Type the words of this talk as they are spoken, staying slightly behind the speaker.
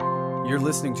You're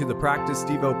listening to the Practice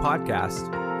Devo podcast,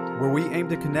 where we aim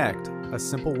to connect a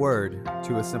simple word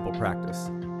to a simple practice.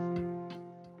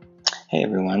 Hey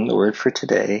everyone, the word for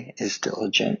today is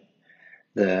diligent.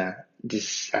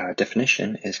 This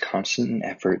definition is constant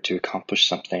effort to accomplish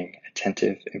something,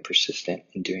 attentive and persistent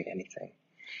in doing anything.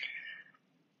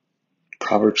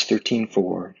 Proverbs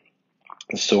 13:4,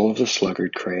 the soul of the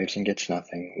sluggard craves and gets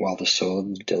nothing, while the soul of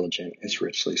the diligent is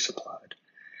richly supplied.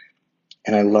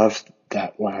 And I love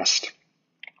that last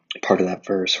part of that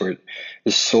verse where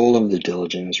the soul of the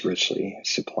diligent is richly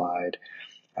supplied.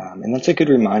 And that's a good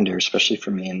reminder, especially for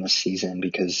me in this season,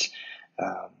 because,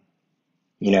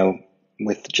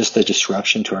 with just the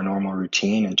disruption to our normal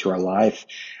routine and to our life,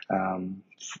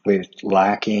 with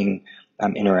lacking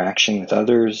interaction with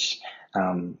others,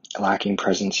 lacking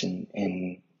presence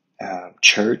in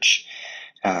church,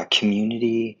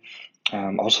 community,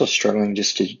 also struggling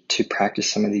just to practice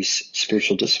some of these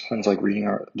spiritual disciplines like reading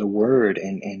the Word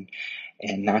and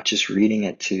not just reading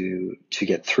it to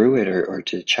get through it or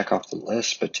to check off the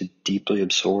list, but to deeply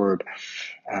absorb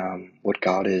what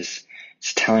God is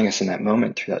telling us in that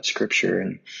moment through that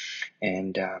scripture,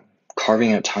 and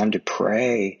carving out time to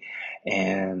pray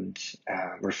and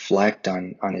reflect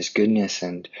on His goodness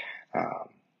and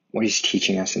what He's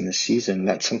teaching us in this season.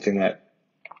 That's something that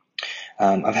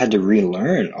I've had to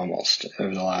relearn almost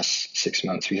over the last 6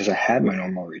 months, because I had my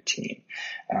normal routine.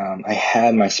 I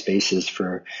had my spaces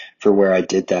for where I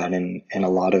did that, and a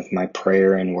lot of my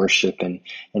prayer and worship and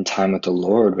time with the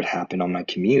Lord would happen on my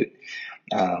commute.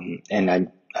 And I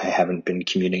haven't been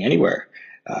commuting anywhere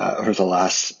over the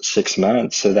last 6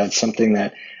 months. So that's something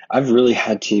that I've really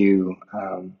had to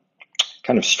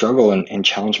kind of struggle and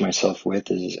challenge myself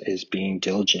with, is being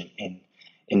diligent in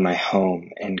my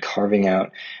home and carving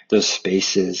out those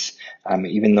spaces,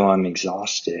 even though I'm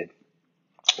exhausted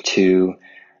to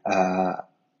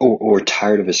or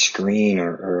tired of a screen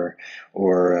or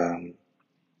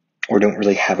don't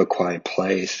really have a quiet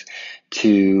place,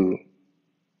 to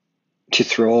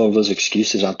throw all of those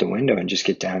excuses out the window and just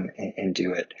get down and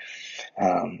do it.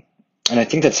 And I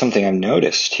think that's something I've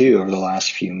noticed too over the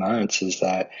last few months, is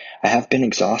that I have been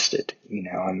exhausted.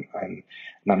 I'm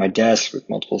at my desk with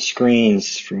multiple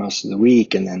screens for most of the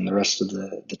week, and then the rest of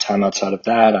the time outside of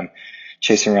that, I'm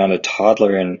chasing around a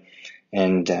toddler,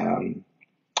 and I'm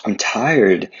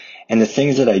tired. And the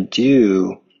things that I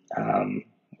do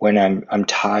when I'm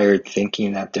tired,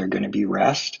 thinking that they're going to be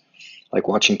rest, like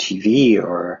watching TV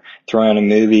or throwing on a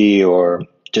movie or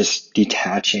just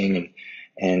detaching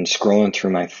and scrolling through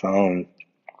my phone,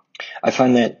 I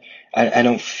find that I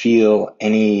don't feel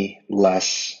any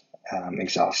less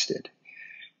exhausted.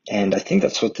 And I think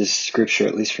that's what this scripture,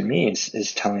 at least for me,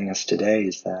 is telling us today,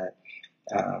 is that,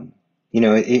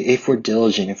 if we're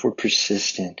diligent, if we're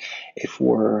persistent, if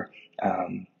we're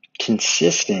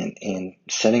consistent in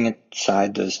setting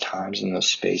aside those times and those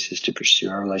spaces to pursue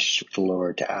our relationship with the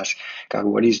Lord, to ask God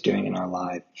what He's doing in our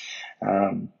life,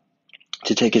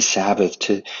 to take a Sabbath,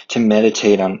 to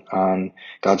meditate on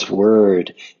God's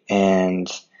Word and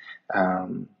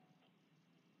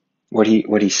what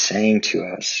He's saying to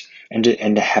us, and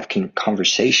to have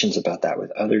conversations about that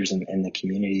with others in the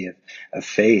community of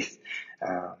faith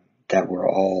that we're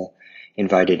all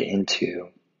invited into.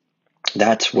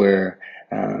 That's where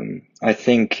I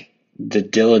think the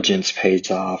diligence pays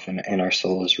off, and our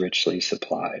soul is richly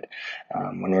supplied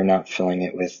when we're not filling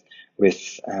it with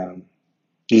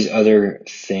these other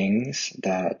things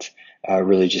that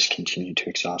really just continue to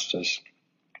exhaust us.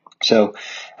 So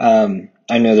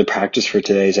I know the practice for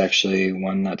today is actually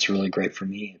one that's really great for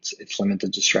me. It's limit the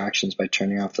distractions by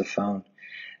turning off the phone,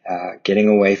 getting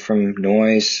away from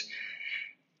noise,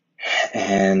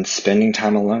 and spending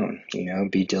time alone.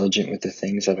 Be diligent with the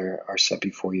things that are set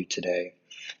before you today.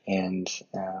 And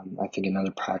I think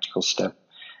another practical step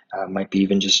might be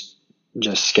even just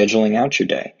scheduling out your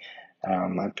day.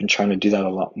 I've been trying to do that a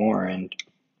lot more, and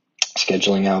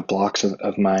scheduling out blocks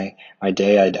of my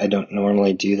day. I don't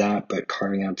normally do that, but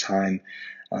carving out time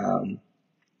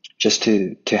just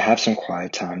to have some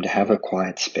quiet time, to have a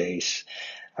quiet space.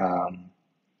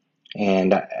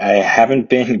 And I haven't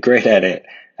been great at it,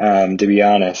 to be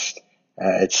honest.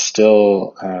 It's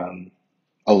still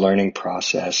a learning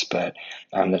process, but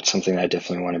that's something that I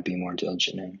definitely want to be more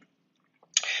diligent in.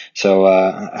 So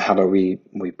how about we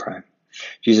pray?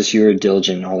 Jesus, you are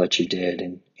diligent in all that you did,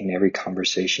 and in every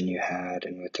conversation you had,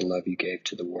 and with the love you gave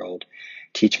to the world.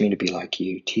 Teach me to be like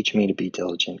you. Teach me to be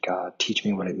diligent, God. Teach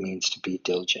me what it means to be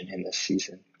diligent in this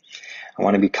season. I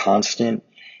want to be constant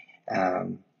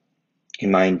in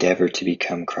my endeavor to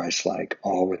become Christ-like,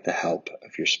 all with the help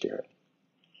of your Spirit.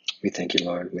 We thank you,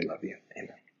 Lord. We love you.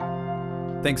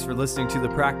 Amen. Thanks for listening to the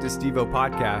Practice Devo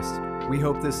podcast. We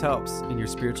hope this helps in your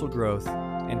spiritual growth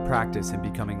and practice in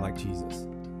becoming like Jesus.